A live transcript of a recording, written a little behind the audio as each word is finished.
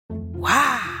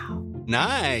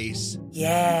Nice.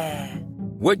 Yeah.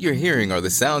 What you're hearing are the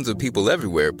sounds of people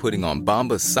everywhere putting on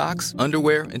Bombas socks,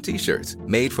 underwear, and T-shirts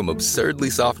made from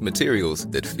absurdly soft materials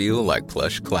that feel like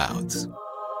plush clouds.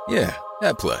 Yeah,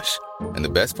 that plush. And the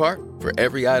best part? For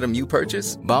every item you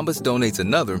purchase, Bombas donates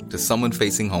another to someone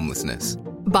facing homelessness.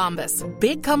 Bombas.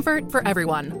 Big comfort for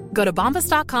everyone. Go to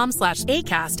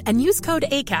bombas.com/ACAST and use code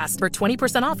ACAST for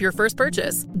 20% off your first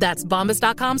purchase. That's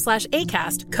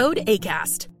bombas.com/ACAST. Code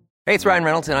ACAST. Hey, it's Ryan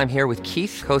Reynolds, and I'm here with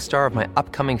Keith, co-star of my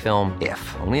upcoming film,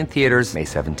 If, only in theaters May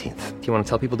 17th. Do you want to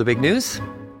tell people the big news?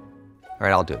 All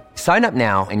right, I'll do it. Sign up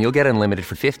now and you'll get unlimited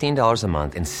for $15 a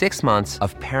month and 6 months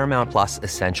of Paramount Plus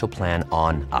Essential Plan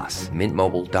on us.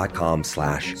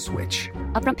 MintMobile.com/switch.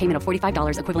 Upfront payment of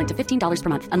 $45 equivalent to $15 per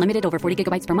month. Unlimited over 40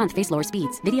 gigabytes per month. Face lower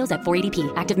speeds. Videos at 480p.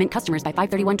 Active Mint customers by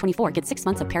 531.24 get 6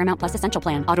 months of Paramount Plus Essential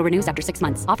Plan. Auto renews after 6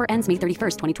 months. Offer ends May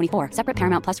 31st, 2024. Separate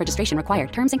Paramount Plus registration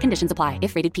required. Terms and conditions apply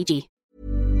if rated PG.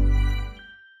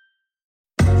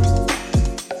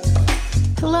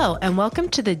 Hello, and welcome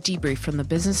to the Debrief from the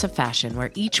Business of Fashion, where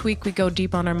each week we go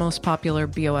deep on our most popular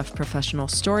BOF professional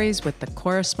stories with the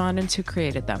correspondents who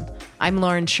created them. I'm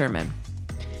Lauren Sherman.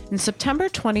 In September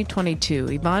 2022,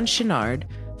 Yvon Chouinard,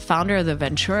 founder of the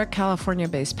Ventura,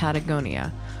 California-based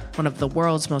Patagonia, one of the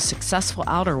world's most successful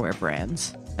outerwear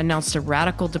brands, announced a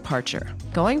radical departure.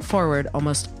 Going forward,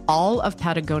 almost all of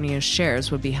Patagonia's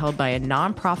shares would be held by a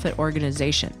nonprofit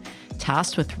organization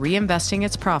tasked with reinvesting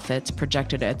its profits,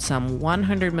 projected at some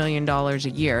 $100 million a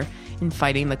year, in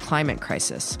fighting the climate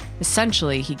crisis.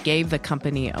 Essentially, he gave the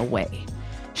company away.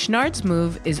 Chouinard's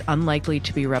move is unlikely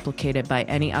to be replicated by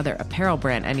any other apparel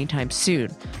brand anytime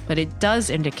soon, but it does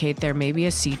indicate there may be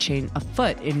a sea change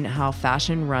afoot in how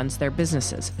fashion runs their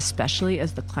businesses, especially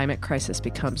as the climate crisis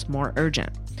becomes more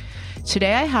urgent.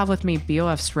 Today I have with me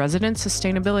BOF's resident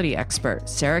sustainability expert,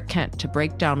 Sarah Kent, to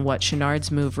break down what Chouinard's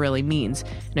move really means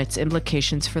and its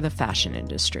implications for the fashion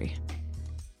industry.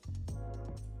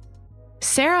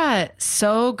 Sarah,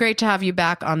 so great to have you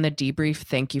back on the Debrief.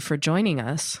 Thank you for joining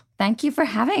us. Thank you for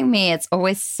having me. It's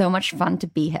always so much fun to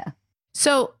be here.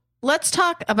 So let's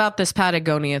talk about this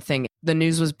Patagonia thing. The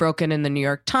news was broken in the New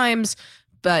York Times,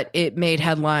 but it made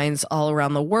headlines all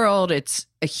around the world. It's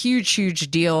a huge,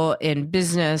 huge deal in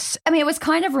business. I mean, it was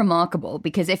kind of remarkable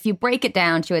because if you break it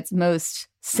down to its most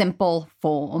simple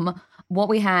form, what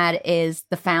we had is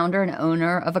the founder and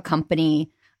owner of a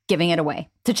company giving it away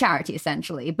to charity,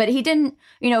 essentially. But he didn't,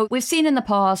 we've seen in the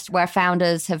past where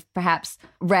founders have perhaps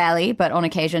rarely, but on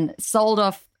occasion, sold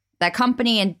off their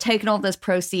company and taken all those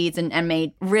proceeds and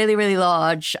made really, really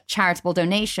large charitable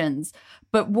donations.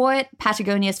 But what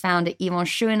Patagonia's founder, Yvon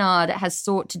Chouinard, has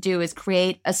sought to do is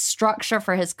create a structure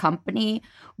for his company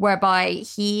whereby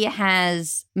he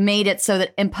has made it so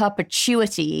that in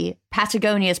perpetuity,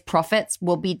 Patagonia's profits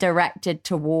will be directed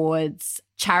towards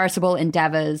charitable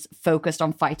endeavors focused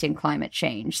on fighting climate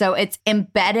change. So it's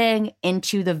embedding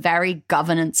into the very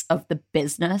governance of the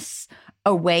business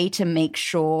a way to make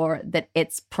sure that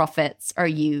its profits are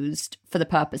used for the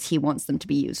purpose he wants them to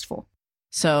be used for.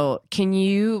 So can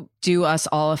you do us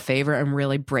all a favor and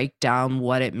really break down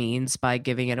what it means by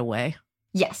giving it away?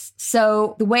 Yes.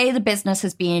 So the way the business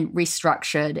has been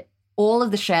restructured, all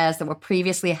of the shares that were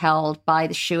previously held by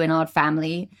the Chouinard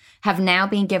family have now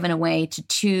been given away to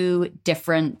two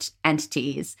different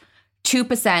entities.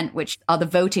 2%, which are the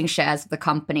voting shares of the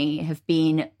company, have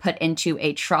been put into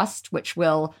a trust, which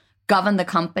will govern the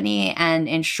company and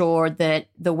ensure that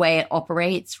the way it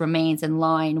operates remains in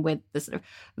line with the sort of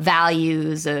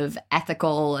values of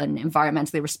ethical and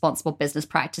environmentally responsible business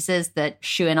practices that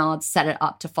Chouinard set it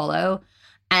up to follow.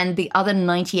 And the other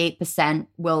 98%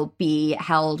 will be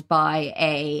held by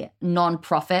a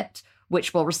nonprofit,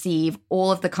 which will receive all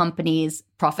of the company's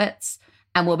profits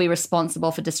and will be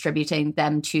responsible for distributing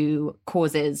them to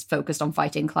causes focused on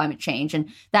fighting climate change. And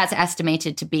that's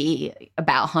estimated to be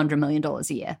about $100 million a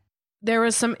year. There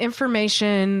was some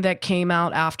information that came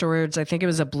out afterwards. I think it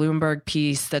was a Bloomberg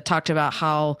piece that talked about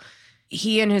how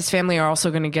he and his family are also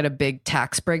going to get a big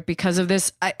tax break because of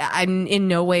this. I'm in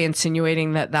no way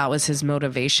insinuating that that was his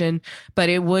motivation, but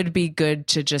it would be good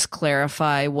to just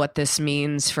clarify what this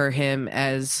means for him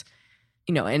as,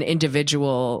 an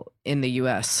individual in the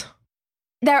U.S.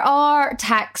 There are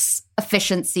tax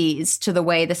efficiencies to the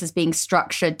way this is being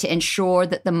structured to ensure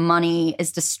that the money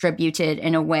is distributed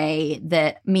in a way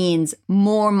that means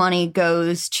more money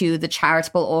goes to the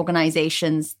charitable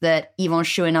organizations that Yvon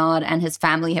Chouinard and his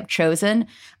family have chosen,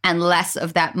 and less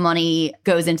of that money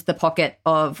goes into the pocket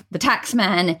of the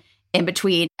taxman in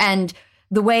between. And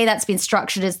the way that's been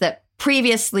structured is that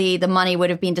previously, the money would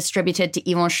have been distributed to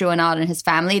Yvon Chouinard and his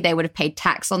family. They would have paid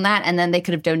tax on that, and then they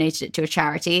could have donated it to a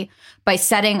charity. By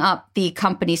setting up the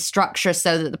company structure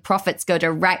so that the profits go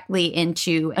directly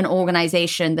into an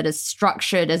organization that is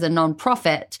structured as a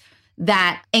nonprofit,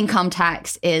 that income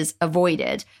tax is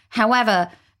avoided.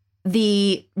 However,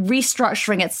 the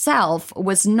restructuring itself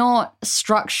was not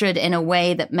structured in a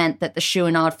way that meant that the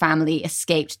Chouinard family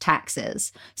escaped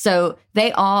taxes. So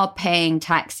they are paying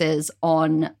taxes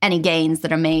on any gains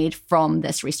that are made from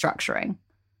this restructuring.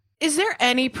 Is there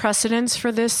any precedence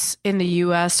for this in the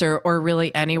US or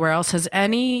really anywhere else? Has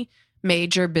any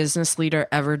major business leader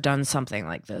ever done something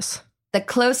like this? The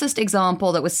closest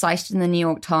example that was cited in the New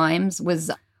York Times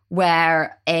was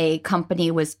where a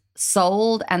company was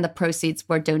sold and the proceeds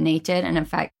were donated. And in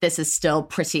fact, this is still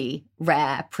pretty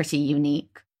rare, pretty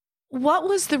unique. What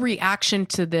was the reaction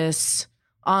to this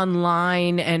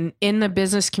online and in the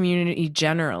business community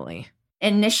generally?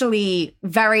 Initially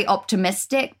very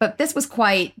optimistic, but this was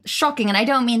quite shocking. And I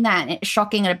don't mean that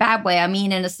shocking in a bad way. I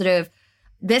mean in a sort of,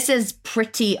 this is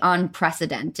pretty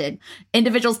unprecedented.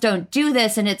 Individuals don't do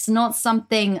this, and it's not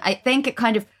something, I think it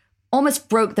kind of almost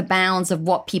broke the bounds of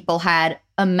what people had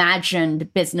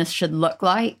imagined business should look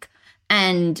like.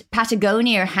 And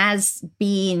Patagonia has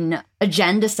been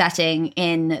agenda setting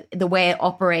in the way it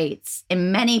operates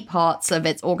in many parts of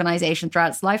its organization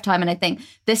throughout its lifetime. And I think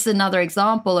this is another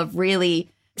example of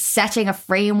really setting a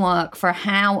framework for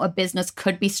how a business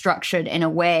could be structured in a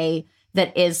way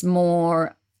that is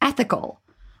more ethical.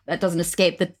 That doesn't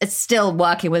escape that it's still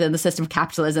working within the system of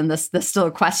capitalism. There's still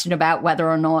a question about whether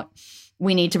or not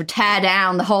we need to tear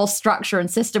down the whole structure and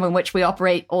system in which we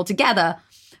operate altogether.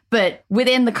 But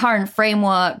within the current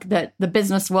framework that the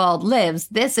business world lives,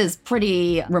 this is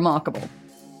pretty remarkable.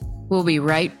 We'll be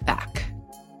right back.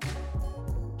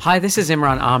 Hi, this is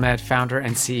Imran Ahmed, founder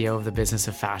and CEO of the Business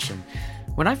of Fashion.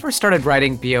 When I first started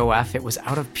writing BOF, it was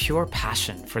out of pure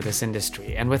passion for this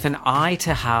industry and with an eye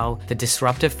to how the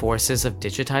disruptive forces of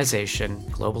digitization,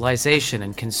 globalization,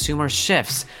 and consumer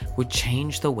shifts would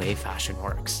change the way fashion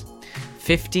works.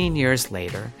 15 years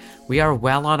later, we are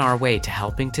well on our way to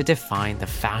helping to define the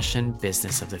fashion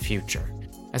business of the future.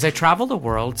 As I travel the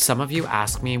world, some of you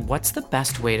ask me what's the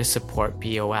best way to support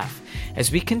BOF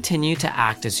as we continue to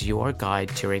act as your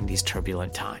guide during these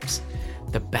turbulent times.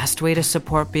 The best way to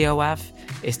support BOF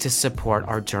is to support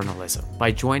our journalism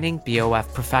by joining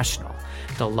BOF Professional,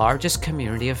 the largest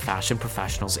community of fashion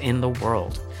professionals in the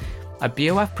world. A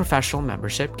BOF Professional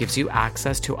membership gives you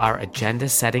access to our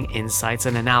agenda-setting insights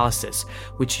and analysis,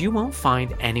 which you won't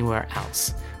find anywhere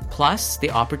else. Plus,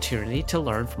 the opportunity to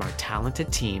learn from our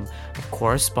talented team of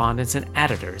correspondents and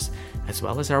editors, as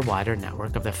well as our wider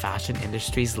network of the fashion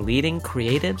industry's leading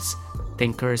creatives,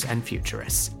 thinkers, and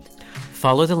futurists.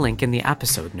 Follow the link in the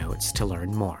episode notes to learn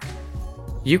more.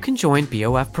 You can join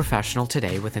BOF Professional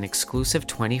today with an exclusive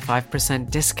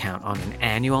 25% discount on an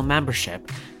annual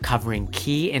membership covering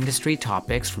key industry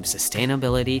topics from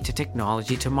sustainability to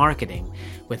technology to marketing,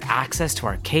 with access to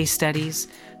our case studies,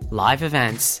 live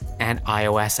events, and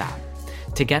iOS app.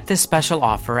 To get this special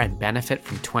offer and benefit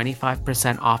from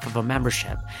 25% off of a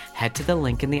membership, head to the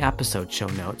link in the episode show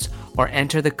notes or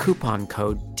enter the coupon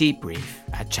code DEBRIEF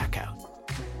at checkout.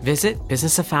 Visit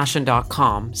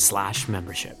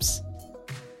businessofashion.com/memberships.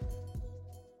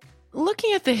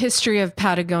 Looking at the history of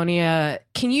Patagonia,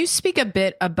 can you speak a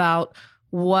bit about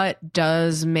what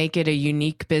does make it a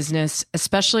unique business,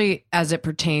 especially as it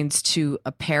pertains to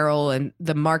apparel and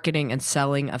the marketing and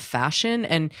selling of fashion,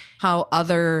 and how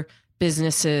other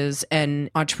businesses and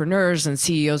entrepreneurs and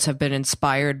CEOs have been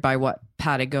inspired by what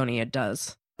Patagonia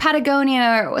does?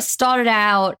 Patagonia started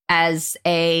out as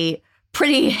a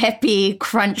pretty hippie,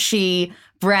 crunchy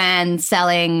brand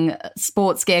selling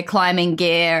sports gear, climbing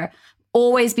gear,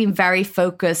 always been very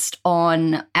focused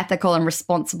on ethical and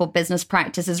responsible business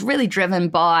practices, really driven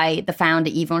by the founder,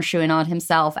 Yvon Chouinard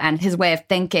himself and his way of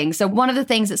thinking. So one of the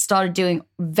things it started doing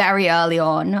very early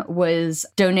on was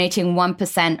donating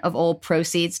 1% of all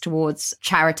proceeds towards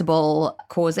charitable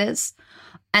causes.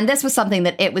 And this was something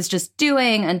that it was just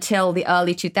doing until the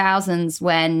early 2000s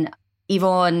when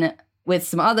Yvon, with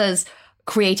some others,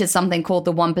 created something called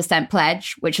the 1%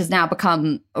 Pledge, which has now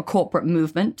become a corporate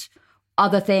movement.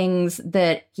 Other things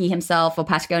that he himself or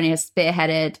Patagonia has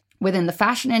spearheaded within the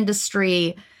fashion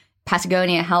industry.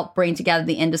 Patagonia helped bring together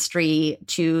the industry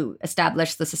to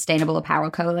establish the Sustainable Apparel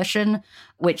Coalition,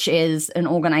 which is an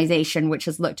organization which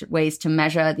has looked at ways to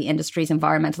measure the industry's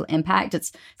environmental impact.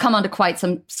 It's come under quite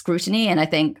some scrutiny, and I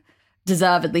think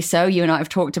deservedly so. You and I have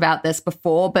talked about this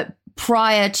before, but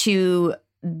prior to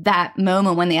that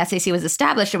moment when the SAC was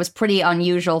established, it was pretty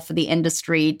unusual for the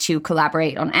industry to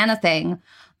collaborate on anything.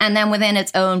 And then within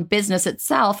its own business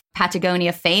itself,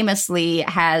 Patagonia famously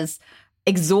has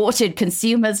exhorted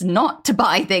consumers not to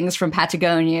buy things from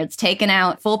Patagonia. It's taken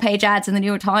out full-page ads in the New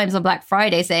York Times on Black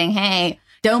Friday saying, hey,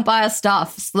 don't buy our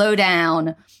stuff, slow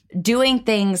down, doing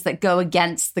things that go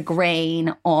against the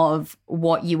grain of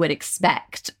what you would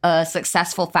expect a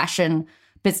successful fashion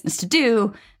business to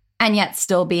do, and yet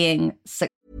still being successful.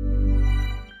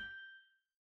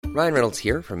 Ryan Reynolds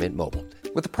here from Mint Mobile.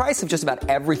 With the price of just about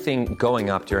everything going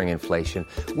up during inflation,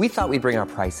 we thought we'd bring our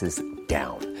prices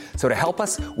down. So to help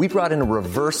us, we brought in a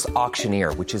reverse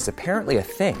auctioneer, which is apparently a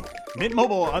thing. Mint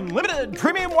Mobile Unlimited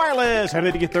Premium Wireless. How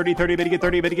to get 30, 30, bit to get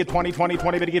 30, bit to get 20, 20,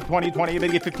 20, bit to get 20, 20, bit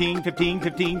to get 15, 15,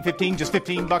 15, 15, just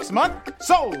 $15 a month?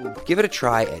 Sold! Give it a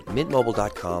try at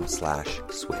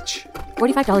mintmobile.com/switch.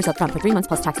 $45 up front for 3 months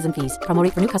plus taxes and fees. Promo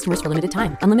rate for new customers for limited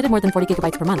time. Unlimited more than 40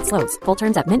 gigabytes per month. Slows full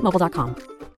terms at mintmobile.com.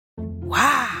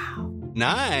 Wow.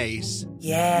 Nice.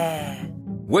 Yeah.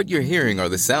 What you're hearing are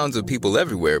the sounds of people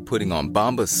everywhere putting on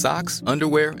Bombas socks,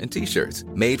 underwear, and T-shirts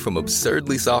made from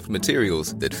absurdly soft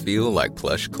materials that feel like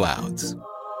plush clouds.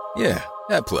 Yeah,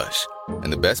 that plush.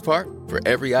 And the best part? For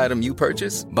every item you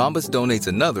purchase, Bombas donates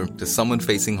another to someone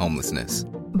facing homelessness.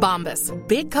 Bombas.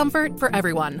 Big comfort for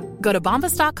everyone. Go to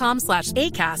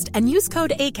bombas.com/ACAST and use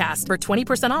code ACAST for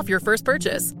 20% off your first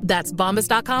purchase. That's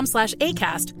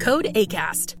bombas.com/ACAST. Code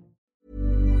ACAST.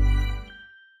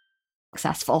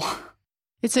 Successful.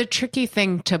 It's a tricky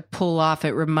thing to pull off.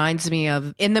 It reminds me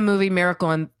of, in the movie Miracle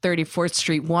on 34th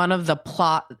Street, one of the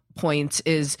plot points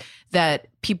is that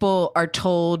people are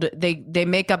told they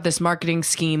make up this marketing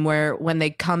scheme where when they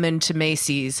come into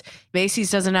Macy's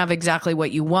doesn't have exactly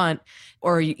what you want,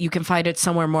 or you can find it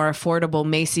somewhere more affordable.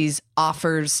 Macy's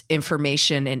offers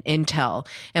information and intel.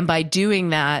 And by doing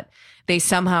that, they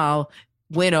somehow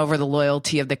win over the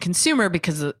loyalty of the consumer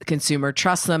because the consumer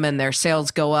trusts them and their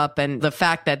sales go up. And the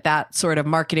fact that that sort of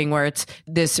marketing where it's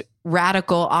this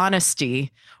radical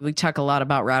honesty, we talk a lot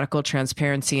about radical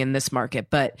transparency in this market,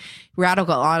 but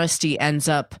radical honesty ends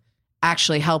up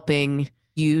actually helping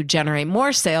you generate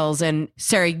more sales. And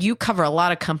Sarah, you cover a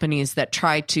lot of companies that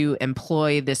try to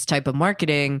employ this type of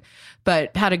marketing,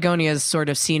 but Patagonia is sort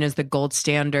of seen as the gold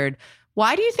standard.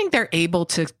 Why do you think they're able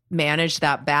to manage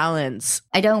that balance?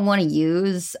 I don't want to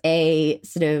use a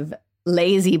sort of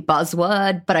lazy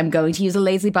buzzword, but I'm going to use a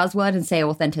lazy buzzword and say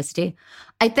authenticity.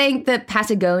 I think that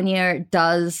Patagonia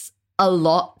does a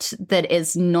lot that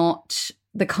is not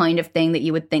the kind of thing that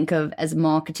you would think of as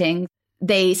marketing.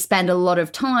 They spend a lot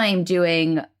of time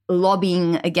doing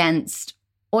lobbying against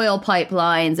oil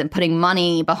pipelines and putting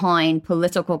money behind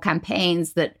political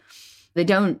campaigns that they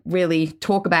don't really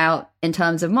talk about in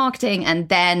terms of marketing. And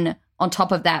then on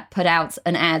top of that, put out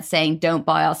an ad saying, don't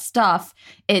buy our stuff.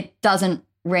 It doesn't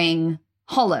ring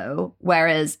hollow.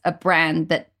 Whereas a brand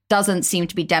that doesn't seem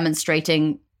to be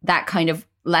demonstrating that kind of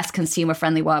less consumer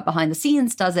friendly work behind the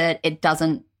scenes it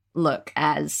doesn't look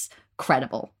as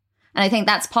credible. And I think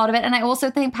that's part of it. And I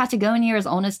also think Patagonia is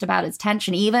honest about its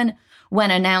tension. Even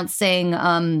when announcing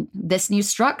this new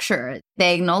structure,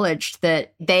 they acknowledged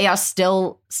that they are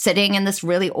still sitting in this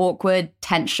really awkward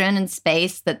tension and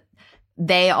space, that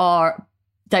they are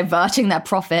diverting their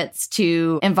profits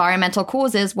to environmental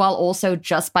causes while also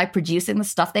just by producing the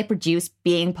stuff they produce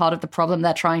being part of the problem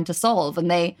they're trying to solve. And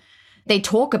they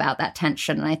talk about that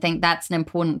tension. And I think that's an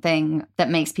important thing that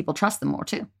makes people trust them more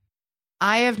too.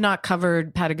 I have not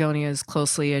covered Patagonia as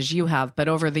closely as you have, but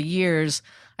over the years,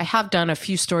 I have done a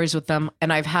few stories with them,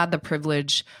 and I've had the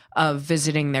privilege of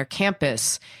visiting their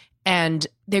campus. And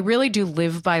they really do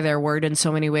live by their word in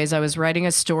so many ways. I was writing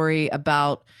a story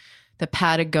about the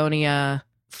Patagonia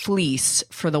fleece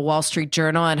for the Wall Street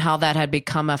Journal and how that had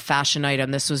become a fashion item.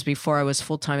 This was before I was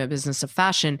full-time at Business of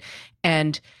Fashion.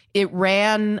 And it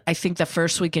ran, I think, the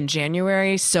first week in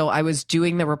January. So I was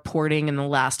doing the reporting in the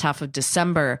last half of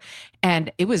December, and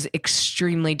it was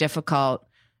extremely difficult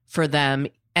for them.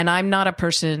 And I'm not a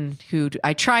person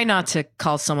I try not to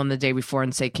call someone the day before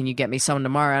and say, can you get me some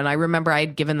tomorrow? And I remember I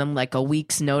had given them like a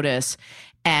week's notice,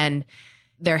 and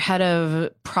their head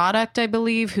of product, I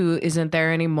believe, who isn't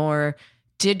there anymore,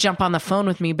 did jump on the phone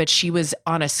with me, but she was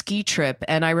on a ski trip.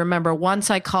 And I remember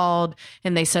once I called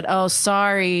and they said, oh,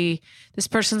 sorry, this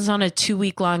person's on a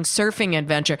 2-week-long surfing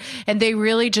adventure. And they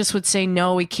really just would say,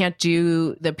 no, we can't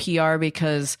do the PR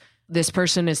because this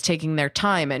person is taking their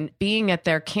time. And being at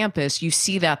their campus, you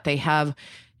see that they have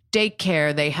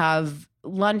daycare, they have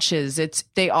lunches.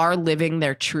 They are living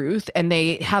their truth, and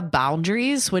they have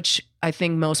boundaries, which I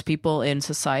think most people in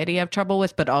society have trouble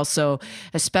with, but also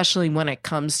especially when it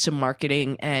comes to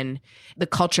marketing and the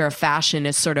culture of fashion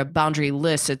is sort of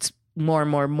boundaryless. It's more and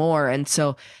more and more. And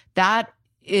so that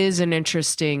is an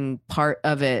interesting part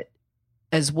of it.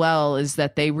 as well is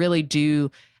that they really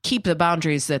do keep the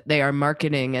boundaries that they are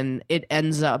marketing, and it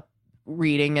ends up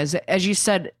reading as you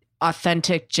said,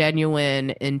 authentic,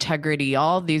 genuine, integrity,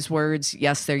 all of these words.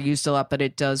 Yes, they're used a lot, but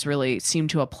it does really seem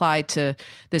to apply to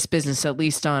this business, at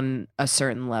least on a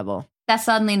certain level. They're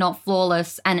certainly not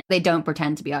flawless, and they don't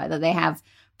pretend to be either. They have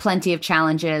plenty of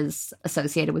challenges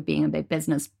associated with being a big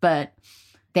business, but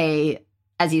they,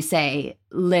 as you say,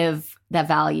 live their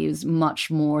values much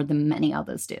more than many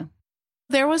others do.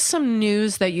 There was some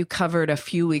news that you covered a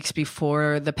few weeks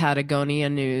before the Patagonia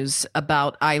news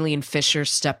about Eileen Fisher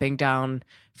stepping down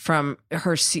from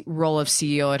her role of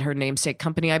CEO at her namesake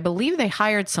company. I believe they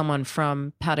hired someone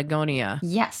from Patagonia.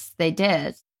 Yes, they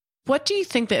did. What do you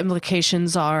think the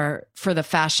implications are for the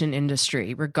fashion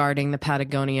industry regarding the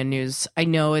Patagonia news? I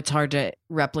know it's hard to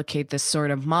replicate this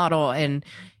sort of model, and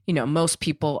most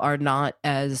people are not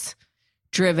as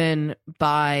driven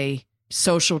by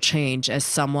social change as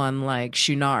someone like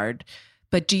Chouinard.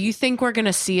 But do you think we're going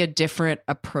to see a different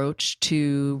approach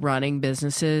to running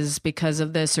businesses because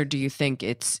of this, or do you think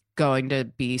it's going to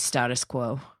be status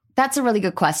quo? That's a really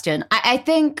good question. I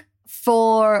think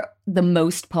for the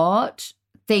most part,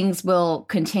 things will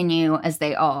continue as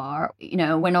they are.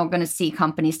 We're not going to see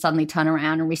companies suddenly turn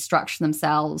around and restructure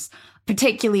themselves,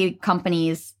 particularly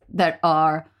companies that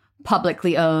are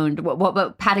publicly owned.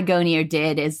 What Patagonia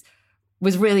did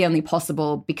was really only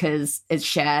possible because its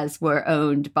shares were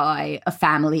owned by a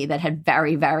family that had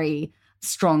very, very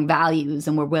strong values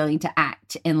and were willing to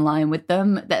act in line with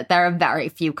them. That there are very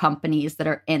few companies that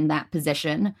are in that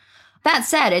position. That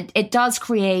said, it does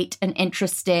create an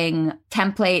interesting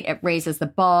template. It raises the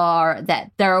bar that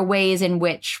there are ways in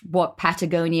which what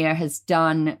Patagonia has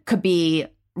done could be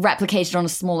replicated on a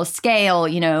smaller scale,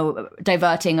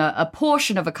 diverting a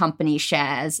portion of a company's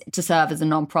shares to serve as a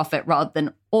nonprofit rather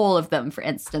than all of them, for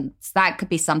instance. That could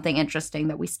be something interesting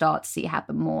that we start to see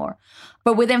happen more.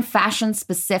 But within fashion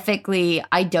specifically,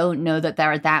 I don't know that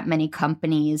there are that many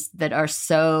companies that are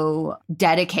so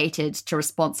dedicated to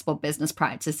responsible business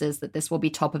practices that this will be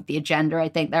top of the agenda. I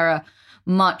think there are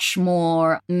much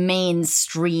more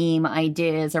mainstream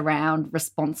ideas around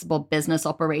responsible business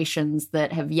operations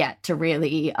that have yet to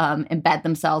really embed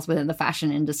themselves within the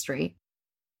fashion industry.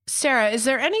 Sarah, is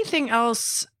there anything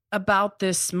else about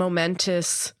this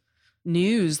momentous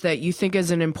news that you think is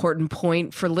an important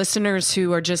point for listeners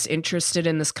who are just interested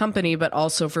in this company, but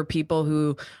also for people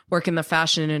who work in the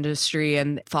fashion industry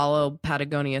and follow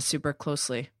Patagonia super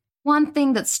closely? One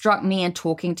thing that struck me in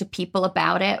talking to people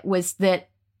about it was that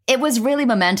it was really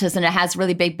momentous and it has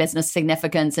really big business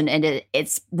significance and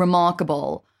it's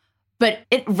remarkable. But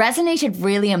it resonated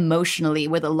really emotionally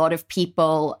with a lot of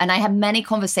people. And I had many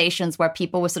conversations where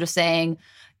people were sort of saying,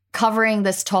 covering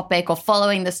this topic or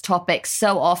following this topic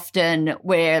so often,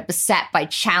 we're beset by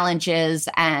challenges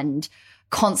and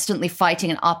constantly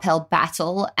fighting an uphill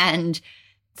battle. And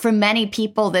for many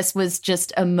people, this was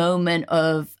just a moment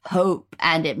of hope,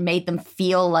 and it made them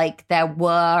feel like there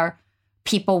were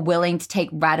people willing to take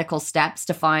radical steps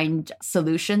to find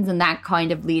solutions. And that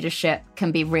kind of leadership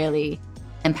can be really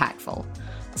impactful.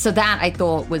 So that I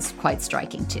thought was quite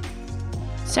striking too.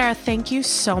 Sarah, thank you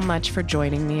so much for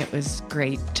joining me. It was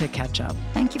great to catch up.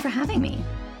 Thank you for having me.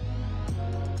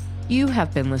 You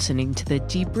have been listening to The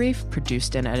Debrief,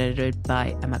 produced and edited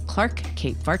by Emma Clark,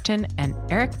 Kate Vartan, and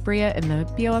Eric Bria in the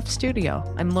BOF studio.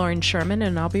 I'm Lauren Sherman,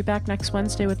 and I'll be back next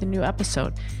Wednesday with a new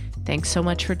episode. Thanks so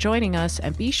much for joining us,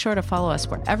 and be sure to follow us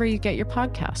wherever you get your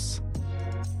podcasts.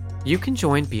 You can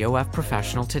join BOF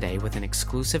Professional today with an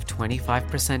exclusive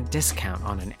 25% discount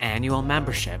on an annual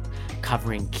membership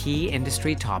covering key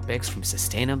industry topics from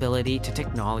sustainability to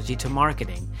technology to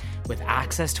marketing, with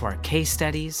access to our case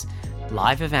studies,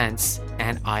 live events,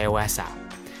 and iOS app.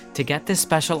 To get this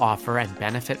special offer and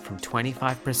benefit from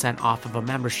 25% off of a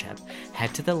membership,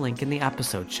 head to the link in the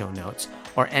episode show notes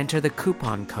or enter the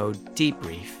coupon code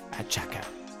DEBRIEF at checkout.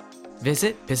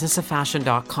 Visit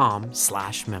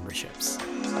businessofashion.com/memberships.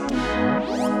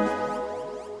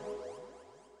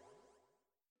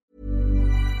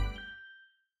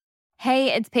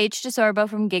 Hey, it's Paige DeSorbo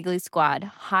from Giggly Squad.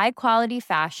 High quality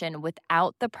fashion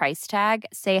without the price tag.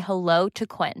 Say hello to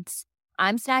Quince.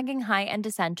 I'm snagging high-end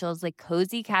essentials like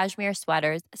cozy cashmere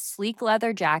sweaters, sleek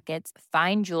leather jackets,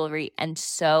 fine jewelry, and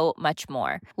so much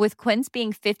more. With Quince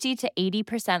being 50 to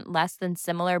 80% less than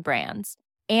similar brands.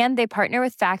 And they partner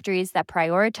with factories that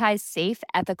prioritize safe,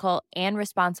 ethical, and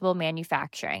responsible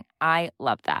manufacturing. I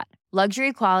love that.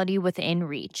 Luxury quality within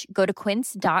reach. Go to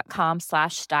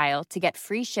quince.com/style to get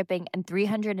free shipping and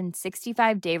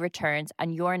 365-day returns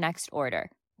on your next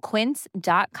order.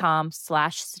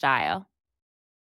 Quince.com/style.